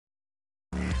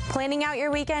Planning out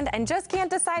your weekend and just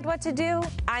can't decide what to do?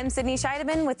 I'm Sidney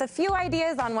with a few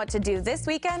ideas on what to do this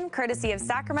weekend, courtesy of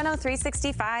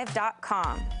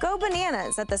Sacramento365.com. Go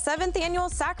bananas at the 7th Annual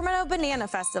Sacramento Banana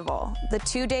Festival. The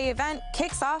two-day event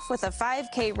kicks off with a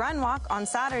 5K run walk on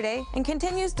Saturday and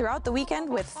continues throughout the weekend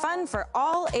with fun for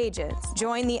all ages.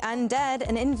 Join the undead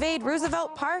and invade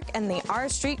Roosevelt Park and the R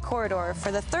Street corridor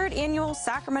for the 3rd Annual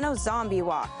Sacramento Zombie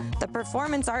Walk. The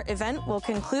performance art event will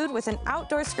conclude with an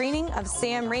outdoor screening of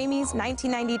Sam Raimi's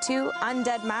 1992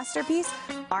 undead masterpiece,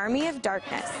 Army of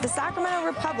Darkness. The Sacramento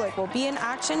Republic will be in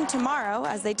action tomorrow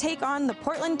as they take on the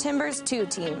Portland Timbers 2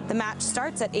 team. The match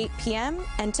starts at 8 p.m.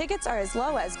 and tickets are as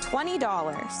low as $20.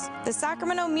 The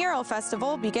Sacramento Mural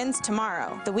Festival begins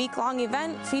tomorrow. The week-long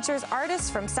event features artists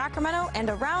from Sacramento and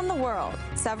around the world.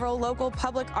 Several local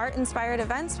public art-inspired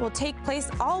events will take place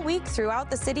all week throughout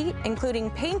the city,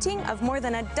 including painting of more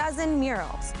than a dozen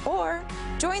murals. Or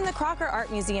join the Crocker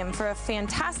Art Museum for a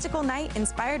fantastical night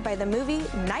inspired by the movie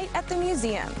Night at the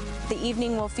Museum. The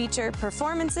evening will feature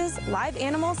performances, live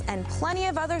animals, and plenty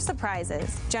of other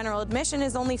surprises. General admission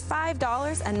is only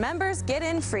 $5 and members get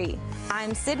in free.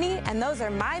 I'm Sidney, and those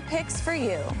are my picks for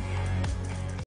you.